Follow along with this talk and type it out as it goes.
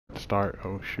start.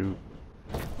 Oh shoot.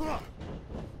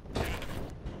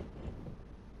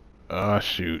 Oh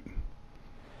shoot.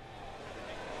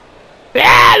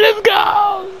 Yeah, let's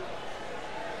go.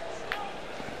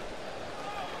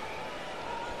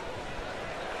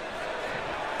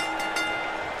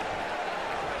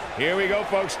 Here we go,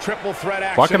 folks. Triple threat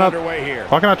action underway here.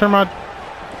 Why can I turn my...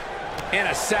 And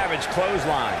a savage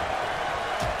clothesline.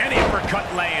 And the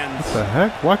uppercut lands. What the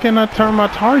heck? Why can't I turn my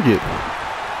target?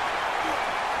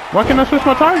 Why can't I switch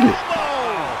my target?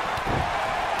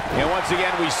 And once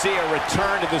again, we see a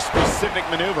return to the specific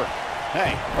maneuver.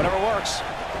 Hey, whatever works.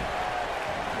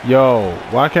 Yo,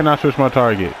 why can't I switch my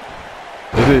target?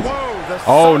 Is it...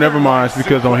 Oh, never mind. It's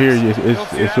because on here,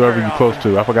 it's whoever you're close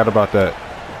to. I forgot about that.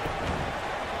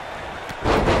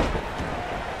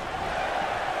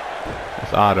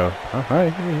 It's auto.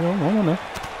 Alright, I don't know.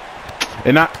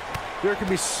 And not... There can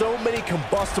be so many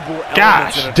combustible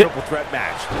elements in a triple threat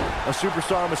match. A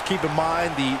superstar must keep in mind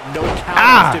the no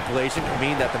count stipulation can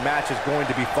mean that the match is going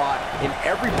to be fought in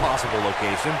every possible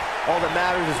location. All that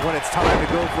matters is when it's time to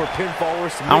go for a pinfall or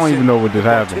submission. I don't even know what just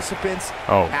happened. Participants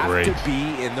have to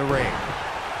be in the ring.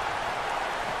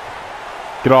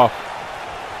 Get off.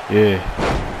 Yeah.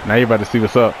 Now you're about to see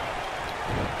what's up.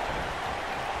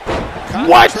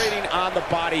 What? Concentrating on the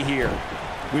body here.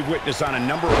 We've witnessed on a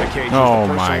number of occasions the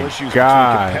personal issues between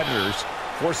competitors,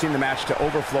 forcing the match to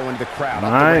overflow into the crowd. All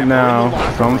right now,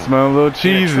 some smell a little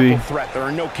cheesy. Threat, there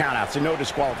are no countouts and no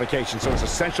disqualifications, so it's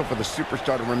essential for the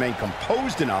superstar to remain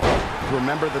composed enough to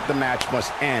remember that the match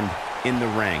must end in the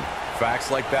ring.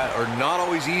 Facts like that are not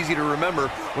always easy to remember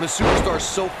when a superstar is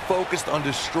so focused on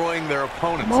destroying their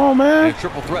opponents. Oh man! In a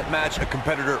triple threat match, a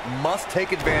competitor must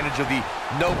take advantage of the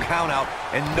no countout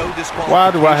and no disqualification. Why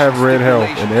do I have red health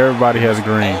and everybody has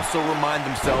green? Also remind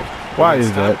themselves why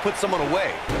is that? To put someone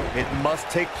away, it must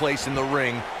take place in the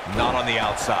ring, not on the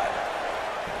outside.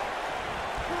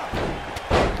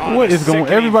 What is going?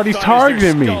 Everybody's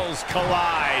targeting me.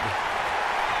 Collide.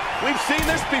 We've seen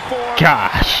this before.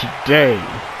 Gosh, dang.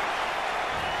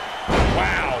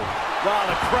 Wow. Wow,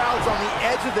 the crowd's on the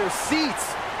edge of their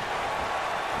seats.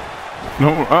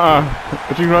 No,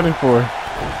 what are you running for?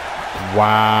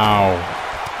 Wow.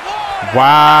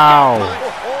 Wow.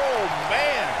 Oh,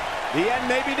 man. The end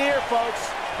may be near, folks.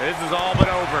 This is all but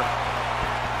over.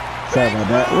 Sorry about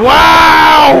that.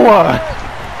 Wow!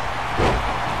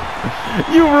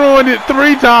 You ruined it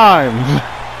 3 times.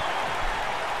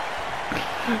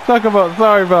 Talk about,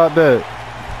 sorry about that.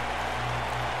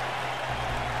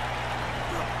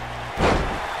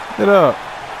 Get up.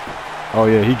 Oh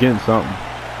yeah, he getting something.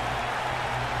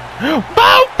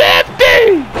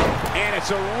 450! And it's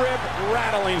a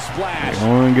rib-rattling splash. Go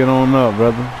on and get on up,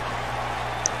 brother.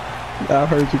 I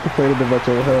heard you complaining about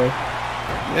your health.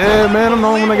 Yeah, man, I'm the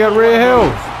only one that got red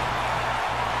health.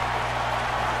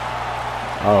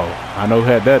 Oh, I know who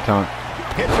had that time.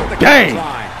 Dang!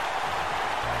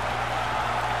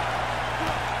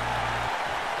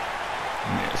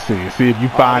 Yeah, see if you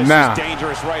find now.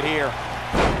 Dangerous right here.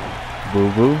 Boo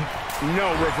boo.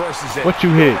 No, reverses it. What you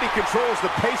hit? Nobody controls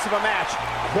the pace of a match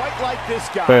quite like this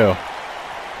guy. Fail.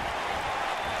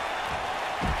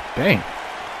 Dang.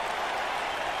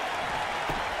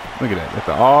 Look at that. That's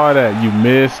all that. You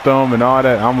missed them and all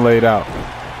that. I'm laid out.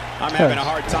 I'm having a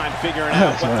hard time figuring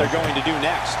out what they're going to do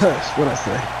next. What I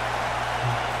say?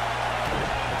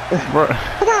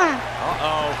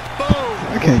 Uh-oh. Boom.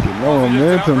 I can't get no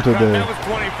momentum today.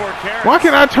 Why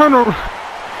can't I turn around?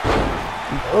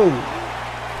 Oh.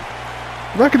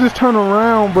 If I could just turn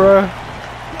around, bruh.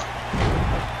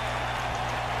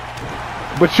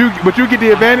 But you get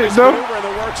the advantage though.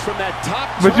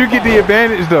 But you get the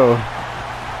advantage though.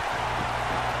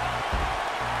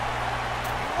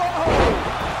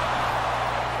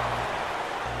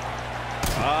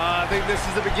 I think this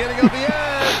is the beginning of the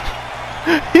end.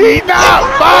 He not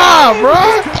far,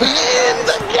 bruh. In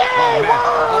the game.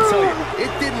 I'll tell you,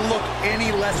 it didn't look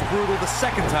any less brutal the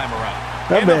second time around.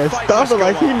 That man stopped it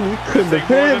like he couldn't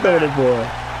depend on it, boy.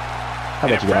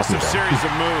 How about you guys? Series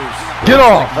of moves. Get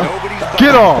off!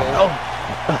 Get off!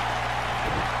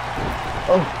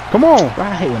 Oh, come on!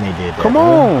 I hate when they did that. Come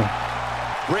on!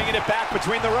 Bringing it back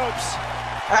between the ropes.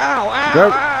 Ow! Ow!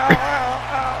 Yep. Ow!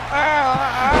 Ow!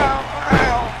 Ow!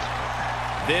 Ow!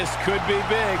 This could be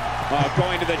big.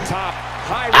 Going to the top.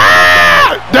 High.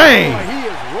 Dang! He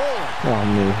is rolling. Oh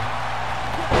man.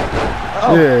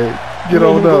 Oh. Yeah. Get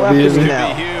on up, baby. This could be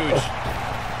huge.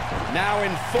 Now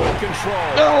in full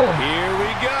control. Oh. Here we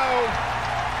go.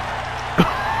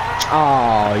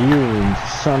 Oh, you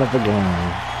son of a gun.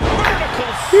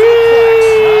 Vertical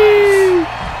suplex.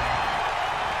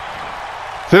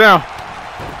 Sit down.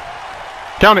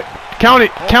 Count it. Count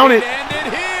it. Count it.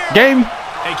 Ended here. Game.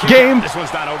 Game. This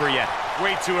one's not over yet.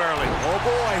 Way too early. Oh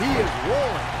boy, he is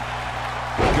rolling.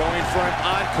 Going for an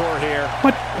encore here.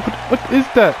 What is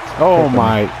that? Oh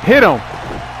my! Hit him.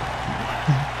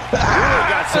 Really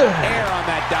got some air on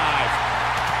that dive.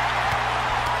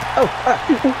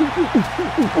 Big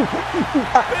move.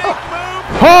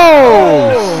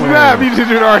 Oh! Snap! He just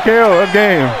did an RKO. A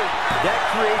game. That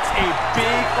creates a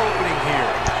big opening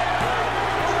here.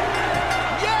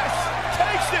 Yes!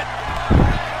 Takes it!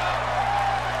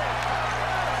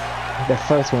 The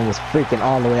first one was freaking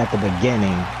all the way at the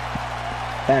beginning.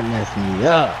 That messed me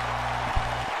up.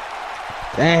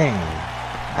 Dang.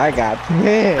 I got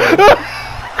pissed.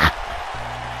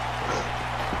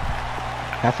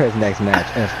 That first next match,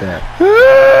 F that.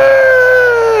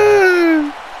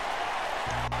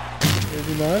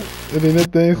 Maybe not. And then the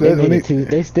thing says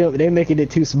They making it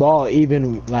too small,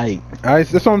 even like.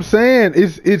 that's what I'm saying.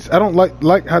 It's I don't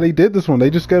like how they did this one. They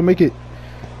just gotta make it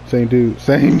same dude,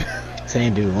 same.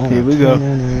 Same dude. Oh, here we go.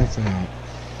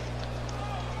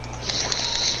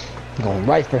 Going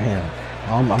right for him.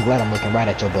 I'm glad I'm looking right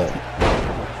at your butt.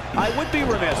 I would be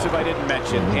remiss if I didn't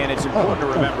mention, and it's important to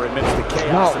remember amidst the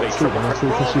chaos of a triple threat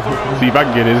brawl. See if I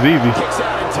can get it. It's easy. Kicks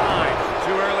out in time.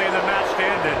 Too early in the match to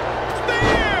end it.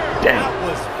 Spear! Damn. That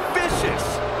was vicious.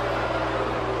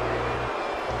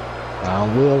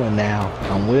 I'm willing now.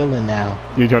 I'm willing now.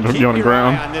 You on the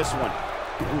ground? On this one.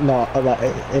 No,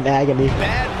 in agony.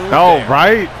 Bad move Oh, there.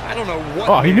 right. I don't know what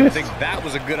Oh, he made him missed. think that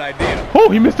was a good idea. Oh,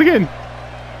 he missed again.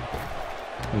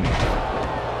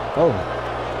 Oh.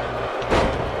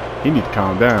 He needs to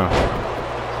calm down.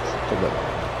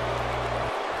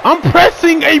 I'm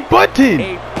pressing a button.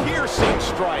 A piercing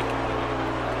strike.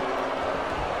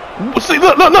 See,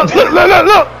 look. I'm not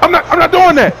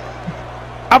doing that.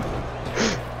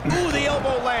 Ooh, the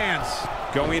elbow lands.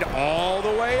 Going all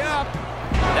the way up.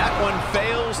 That one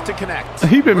fails to connect.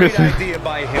 He been Great missing. idea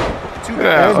by him. Too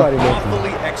Yeah. bad. Awfully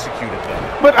executed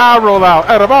though. But I roll out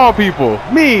of all people.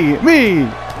 Me.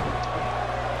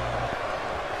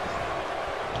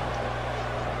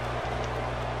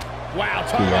 Wow,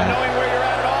 talk about knowing where you're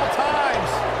at all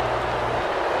times.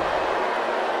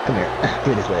 Come here.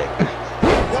 Give me this leg.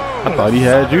 I thought he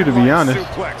had you, to be honest.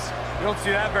 Suplex. You don't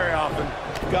see that very often.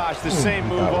 Gosh, the same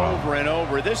move over and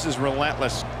over. This is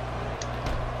relentless.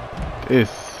 This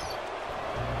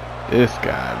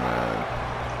guy, man.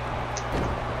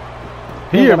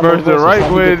 He reversed it right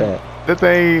when that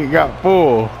thing got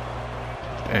full.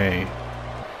 Dang.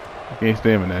 I can't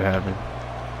stand when that happened.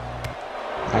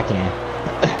 I can.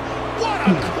 What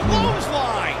a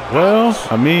clothesline! Well,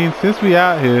 I mean, since we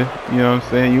out here, you know what I'm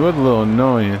saying, you was a little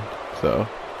annoying, so.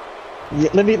 Yeah,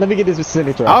 let me get this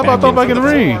percentage right. I was about to throw back in the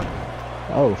ring.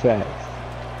 Oh, facts.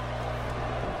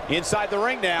 Inside the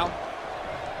ring now.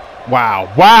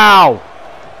 Wow.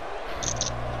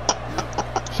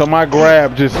 So my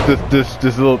grab just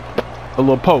this little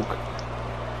poke.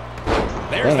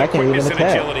 There's Dang, the I can't even quickness and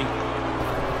attack. agility.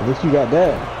 At least you got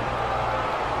that.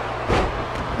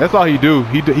 That's all he do.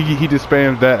 He just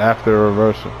spams that after a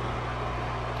reversal.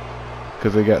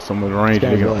 Cause they got so much range.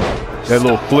 They got that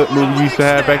little flip move you used to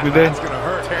have back in the day.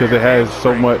 Cause it has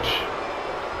so much.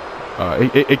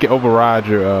 It can override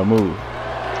your move.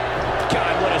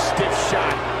 God, what a stiff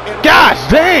shot. Gosh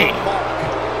dang!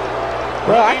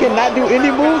 Bro, I cannot do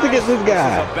any moves against this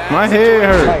guy. My head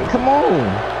hurt. Like, come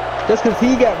on. Just because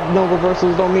he got no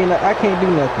reversals don't mean that I can't do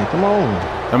nothing. Come on.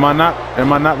 Am I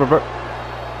not revert?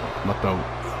 My throat.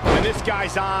 When this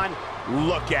guy's on,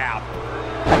 look out.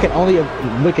 I can only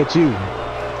look at you.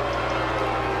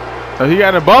 So he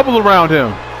got a bubble around him.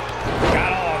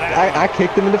 Got all that. I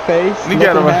kicked him in the face. He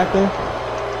got Nothing him. happened.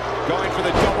 Going for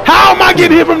the double. How am I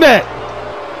getting hit from that?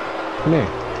 Come here.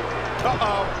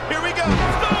 Uh-oh. Here we go.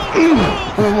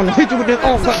 I want to hit you with this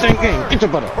old thing game. Get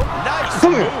your butt up. Nice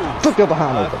Come here. move. Flip your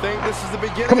behind I over. think this is the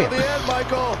beginning Come of here. the end,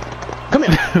 Michael. Come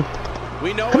here.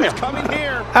 We know Come what's here. coming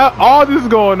here. All this is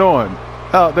going on.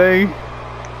 Oh dang.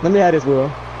 Let me have this, Will.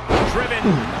 Driven.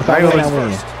 If I win, I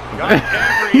win. Got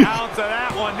every ounce of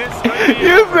that one. This could be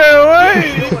You it. said what?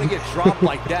 You don't want to get dropped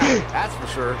like that. That's for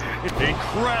sure.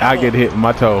 Incredible. I get hit in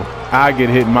my toe. I get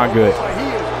hit in my gut. Boy, he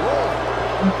is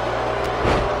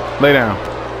rolling. Lay down.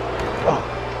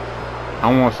 I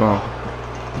want some.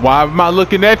 Why am I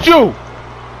looking at you?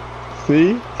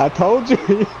 See? I told you.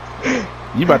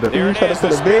 You about to. There You it try to is,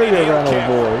 put the a barrier spinning around heel that kick.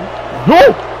 boy.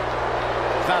 Woo!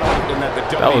 It's not often that the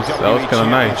That was WWE kinda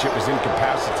nice. Championship was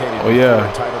incapacitated Oh, yeah. before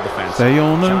a title defense. Stay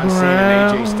on the John Cena and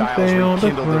ground, AJ Styles stay on the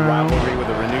rekindled the ground, rivalry with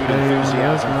a renewed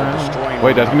enthusiasm for destroying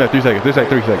Wait, that's give me that 3 seconds. 3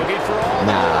 seconds. 3 seconds. Looking for all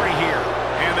the glory here.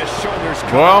 And the shoulders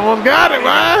Well, I almost got it,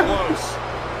 man. close.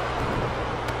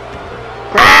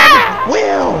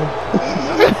 Will!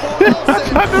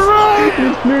 about to run. You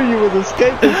knew you was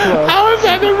escaping from. I was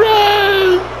about to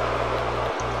run.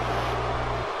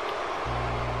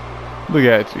 Look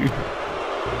at you.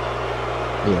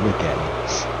 Yeah, look at me.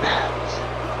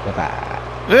 Bye-bye.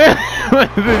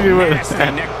 Nasty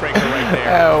neck breaker right there.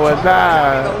 That was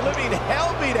nice. The living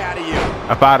hell beat out of you.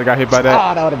 If I'd have got hit by that.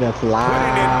 Oh, that would have been fly.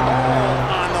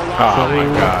 Oh my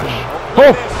gosh.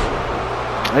 Oh!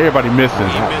 Everybody missing.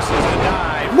 He misses the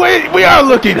dive. Wait, we are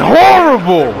looking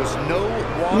horrible. There was no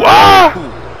one. What?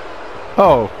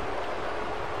 Oh.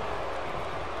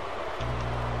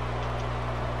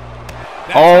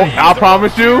 Oh, I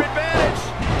promise you.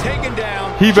 Taken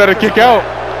down. He better kick out.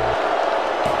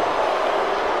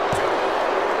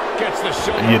 Gets the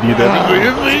shoulder. You need that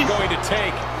seriously? Going to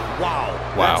take. Wow.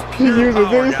 Wow. You use it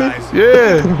Power, seriously? guys.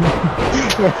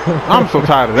 Yeah. I'm so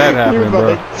tired of that happening,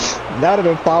 bro. That would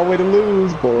have been a far way to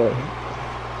lose, boy.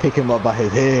 Pick him up by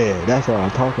his head. That's what I'm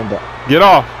talking about. Get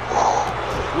off.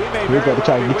 We're going to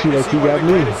try to get you like you got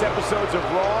me. Episodes of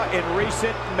Raw in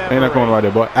recent memory. Ain't not going right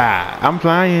there, boy. Ah, I'm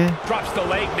flying. Drops the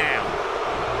leg now.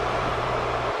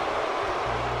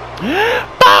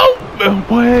 Oh,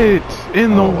 what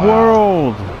in the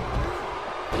world?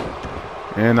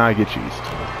 And I get cheesed.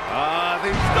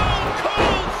 The Stone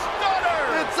Cold Stunner.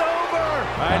 It's over.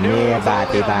 Come here,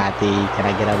 body. Can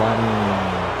I get a one?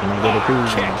 Can I get a two?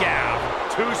 Kick out.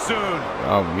 Too soon.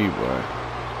 Oh, me, boy.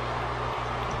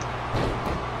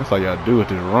 That's all y'all do with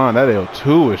this run. That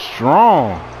L2 is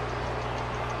strong.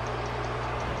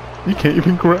 You can't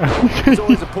even grab. It's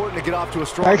always important to get off to a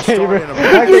strong start in a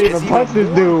I can't even punch this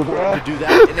dude, bro. To do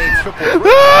that in a triple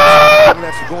threat.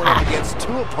 That's going up against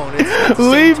two opponents.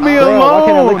 Leave me Bro, why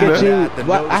can't I alone. look at you?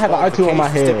 What? I have an R2 on my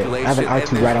head. I have an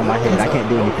R2 right on my head. I can't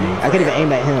do anything. I can't even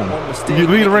aim at him. You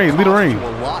lead the ring. Lead the ring.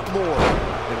 A lot more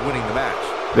than winning the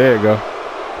match. There you go.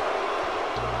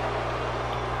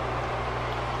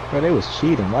 Bro, they was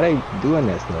cheating. Why they doing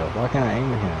that stuff? Why can't I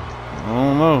aim at him? I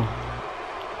don't know.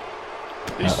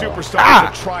 These superstars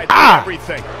have tried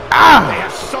everything. They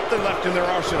have something left in their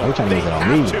arsenal. They're trying to They use it on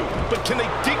have me. to, but can they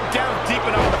dig down deep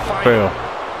enough to find Fail. it?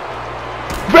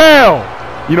 Fail.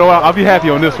 You know what? I'll be happy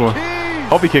on this one.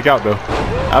 Hope he kick out though.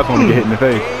 I just want to get hit in the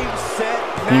face.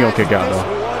 He ain't gonna kick out though.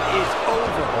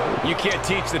 You can't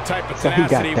teach the type of So he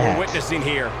got tenacity that. we're witnessing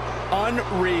here.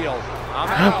 Unreal. I'm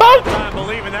having a hard time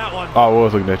believing that one. Oh, I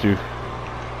was looking at you.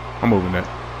 I'm moving that.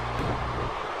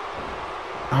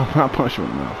 I'll punch you in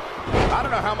the mouth. I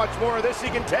don't know how much more of this he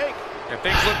can take. Yeah,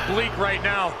 things look bleak right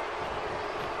now.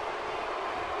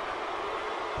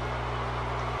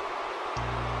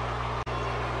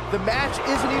 The match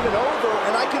isn't even over,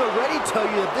 and I can already tell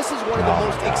you that this is one of the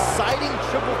most exciting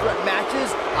triple threat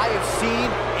matches I have seen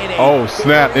in a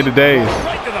snap in the days.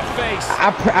 Right to the face.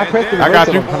 I pressed the I got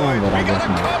you. time, but I guess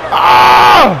not.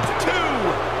 Ah!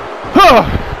 Huh.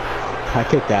 I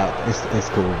kicked out. It's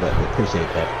cool, but I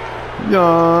appreciate that. Yeah,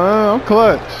 I'm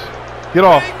clutch. Get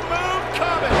off. Big move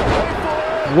coming.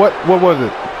 What was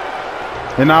it?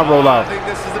 And I roll out. I think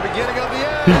this is the beginning of the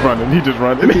end. He's running. He just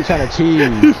running. He's trying to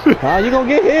cheese. Oh, you gonna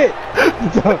get hit.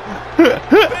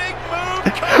 Big move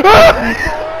coming.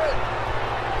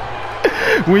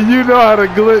 When you know how to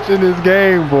glitch in this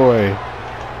game, boy.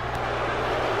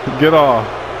 Get off.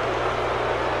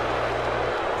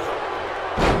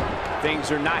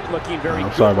 Things are not looking very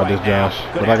I'm sorry about good this, right now. Josh,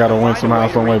 Gonna but I gotta have to win find somehow, a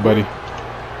way some way, to buddy.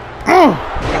 regroup.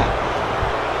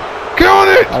 Get on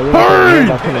it! Oh, you're Hurry!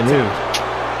 not gonna win by pinning me.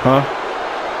 Huh?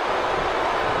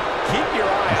 Keep your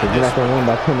eye I on said you're this. not gonna win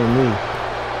by pinning me.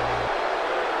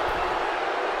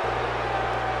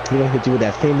 He gonna hit you with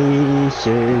that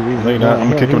finisher. Lay down. I'm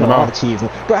gonna kick him in the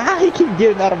mouth. Bro, how he keep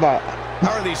getting out of my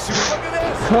How are these super? Look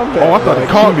at this. comeback? Oh, I thought bro?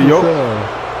 he called me, yo. Keep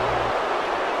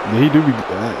Yeah, he do be.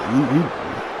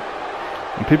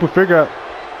 When people figure out.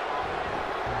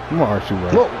 I'm gonna R2,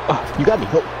 bro. Whoa, you got me.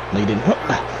 Oh, no, you didn't. I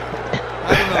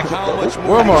don't know how much more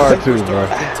Where am I these R2, bro? superstars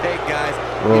can take, guys.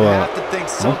 Roll You out. have to think I'm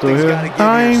still something's here. got to give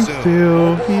I'm here soon.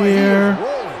 still Boy, he is here.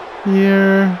 rolling.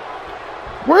 Here.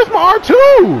 Where's my R2?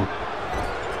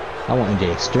 I want MJ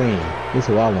Extreme. This is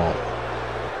who I want.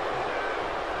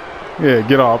 Yeah,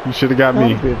 get off. You should have got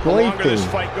me. The longer this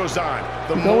fight goes on,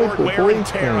 the He's more going for wear and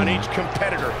tear on boyfriend. each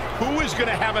competitor. Who is going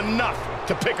to have enough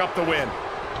to pick up the win?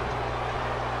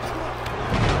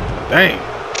 Dang.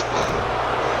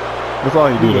 That's all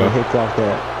you do, He though. hits off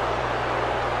that.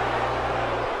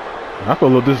 I feel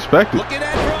a little disrespected. Looking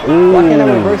at Ooh. Why can't I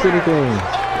reverse anything?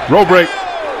 Roll break.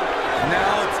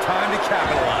 Now it's time to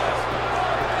capitalize.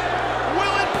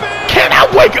 Will it be? Can I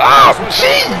wake up?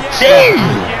 Gee.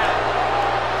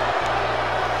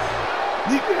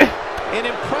 An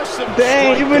impressive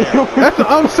Dang, strike you been there. That's what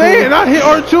I'm saying. I hit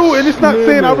R2 and it's not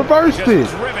saying I reversed Just it.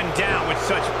 driven down with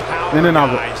such And then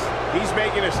He's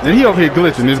making a and he over here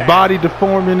glitching, his body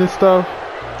deforming and stuff,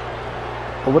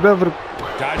 or whatever.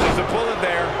 Dodges a bullet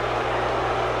there.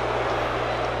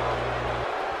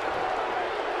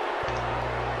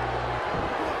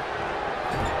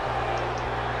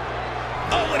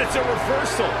 Oh, and it's a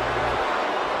reversal.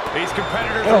 These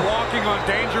competitors are walking on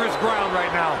dangerous ground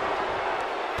right now.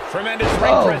 Tremendous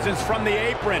ring presence from the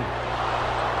apron.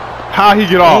 How he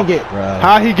get off?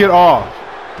 How he get off?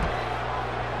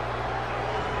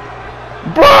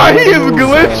 Bro, he is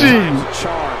glitching.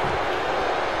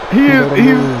 He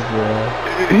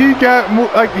got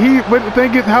like but the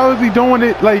thing is, how is he doing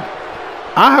it? Like,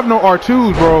 I have no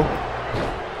R2s, bro.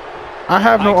 I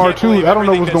have no R2s. I don't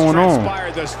know what's going on.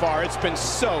 Thus far, it's been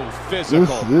so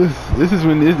physical. This is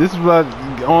why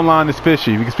online is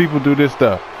fishy, because people do this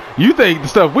stuff. You think the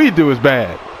stuff we do is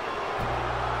bad?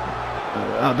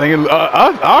 I think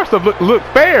our stuff look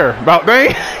fair. About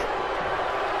dang.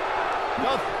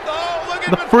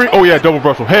 Oh yeah, double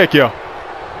Brussels. Heck yeah.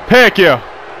 Heck yeah.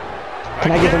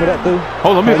 Can I get him with that, dude?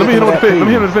 Hold on, let me hit him with the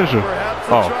finisher.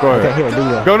 Oh, go ahead. Okay, here, do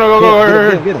you. Go.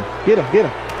 Get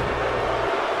him.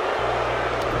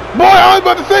 Boy, I was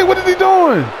about to say, what is he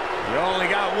doing? You only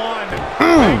got one.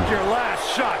 Make your last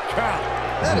shot count.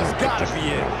 That has got to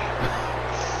be it.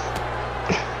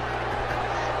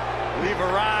 We've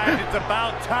arrived. It's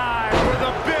about time for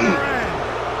the bitter end.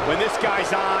 When this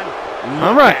guy's on,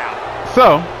 all right.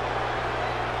 So,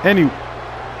 anyway.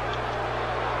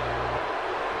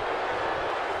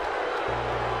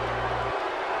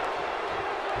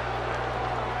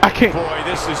 I can't. Boy,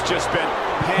 this has just been.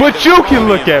 But you can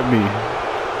look at me.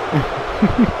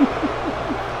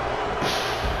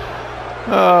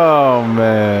 Oh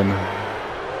man.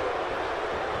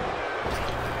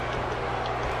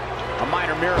 A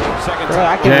minor miracle. Second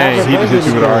time. Dang, he just hit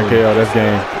you with an RKO. That's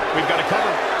game. We've got to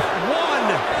cover. One.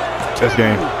 That's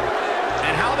game.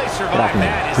 And how they survive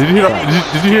that is. Did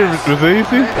you hear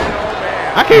resiliency?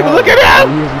 I can't even look at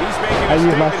him. I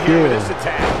use my skills.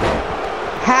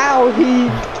 How he?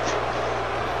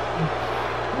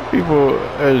 People,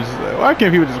 why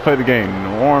can't people just play the game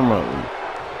normally?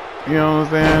 You know what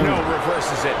I'm saying? No,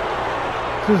 reverses it.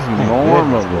 Just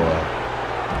normally.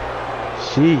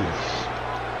 Jeez.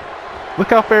 Look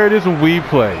how fair it is when we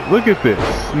play. Look at this.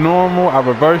 Normal. I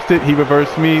reversed it. He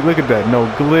reversed me. Look at that. No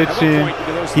glitching.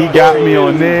 He got me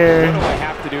on there.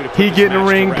 He getting the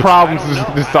ring. Problems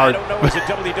to start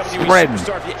spreading.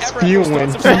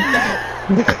 Spewing.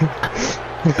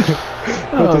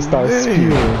 Oh, start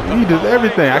spewing. He does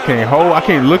everything. I can't hold. I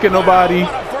can't look at nobody.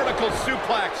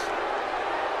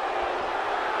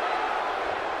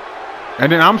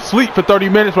 And then I'm asleep for 30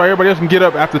 minutes while everybody else can get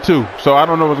up after 2. So I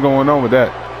don't know what's going on with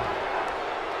that.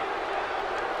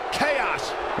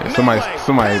 Chaos. Yeah,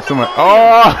 somebody.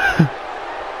 Oh!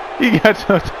 He got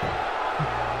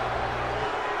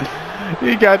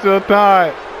your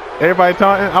time. Everybody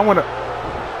taunting. I want to.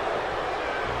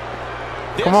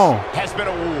 Come on. Has been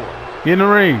a war. Get in the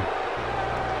ring.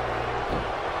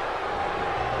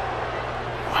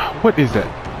 What is that?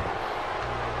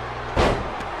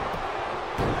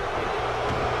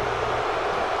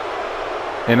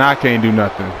 And I can't do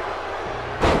nothing.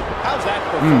 How's that?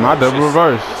 I double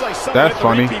reverse. Like that's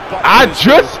funny. I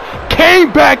just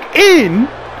came back in.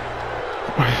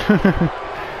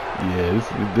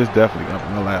 Yeah, this definitely got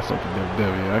my last one for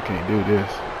WWE. I can't do this.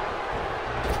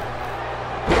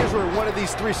 Here's where one of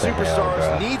these three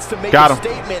superstars needs to make a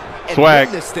statement and swag.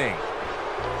 win this thing.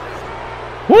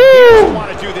 Woo! He doesn't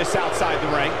want to do this outside the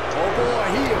ring. Oh boy,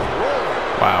 he is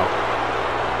rolling. Wow.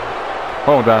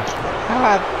 Hold on, Josh.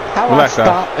 How Relax, I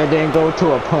stop and then go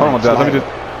to a punch? Hold on, Josh. Let me just.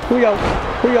 Who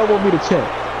y'all want me to check?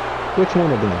 Which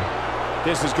one of them?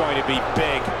 This is going to be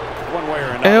big, one way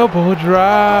or another. Elbow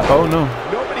drop. Oh no.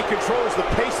 Nobody controls the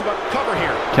pace of a cover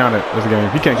here. Count it. That's a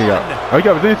game. He can't kick out. Oh, he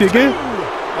got resiliency again?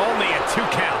 Only a 2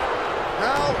 count.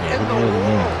 How in the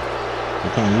world?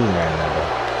 You can't use it right now, though.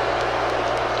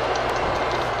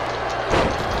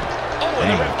 Oh, and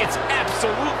the ref gets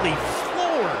absolutely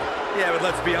floored. Yeah, but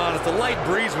let's be honest, a light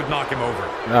breeze would knock him over.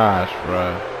 Gosh,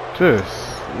 bro. Just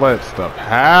let stuff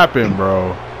happen,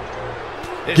 bro.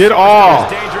 Get off.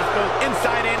 Dangerous both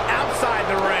inside and outside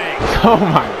the ring. Oh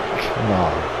my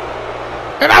God.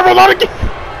 And I roll out again.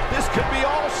 This could be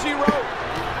all she wrote.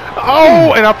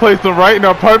 Oh, and I placed him right in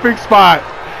a perfect spot.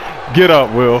 Get up,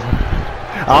 Will.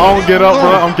 I don't get up,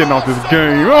 bro. I'm getting off this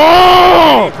game.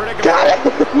 Oh! Got it.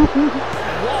 1,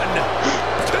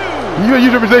 2. You gotta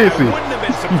use your resiliency.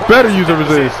 You better use your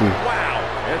resiliency.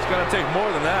 Wow. It's going to take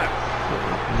more than that.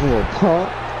 Little punk.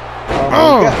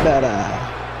 Oh, got that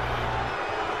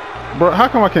Bro, how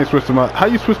come I can't switch to my... How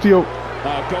you switch to your...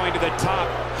 Going to the top.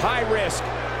 High risk.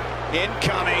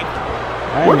 Incoming.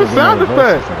 What the sound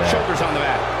effect? Shoulders on the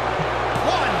mat.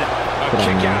 One. A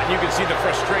kick out. You can see the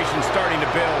frustration starting to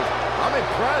build. I'm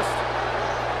impressed.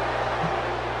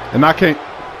 And I can't.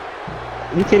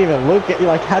 You can't even look at.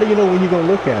 Like, how do you know when you're gonna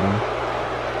look at him?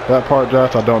 That part,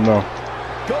 Josh, I don't know.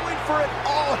 Going for it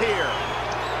all here.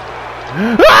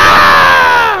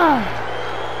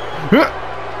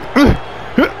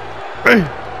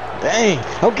 Dang.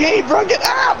 Okay, bro, get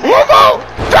up. Move on.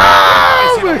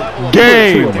 Down.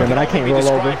 Game. But I can't roll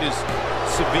over.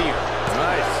 Severe.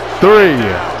 Nice. 3.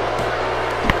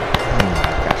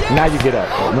 Now you get up.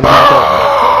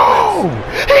 Oh!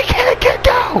 He can't get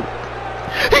out.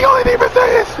 He only even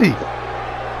say hissy.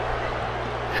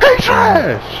 He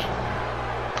trash.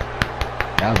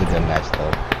 That was a good match,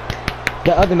 though.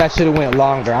 The other match should have went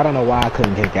longer. I don't know why I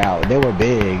couldn't kick out. They were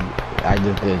big. I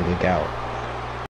just didn't kick out.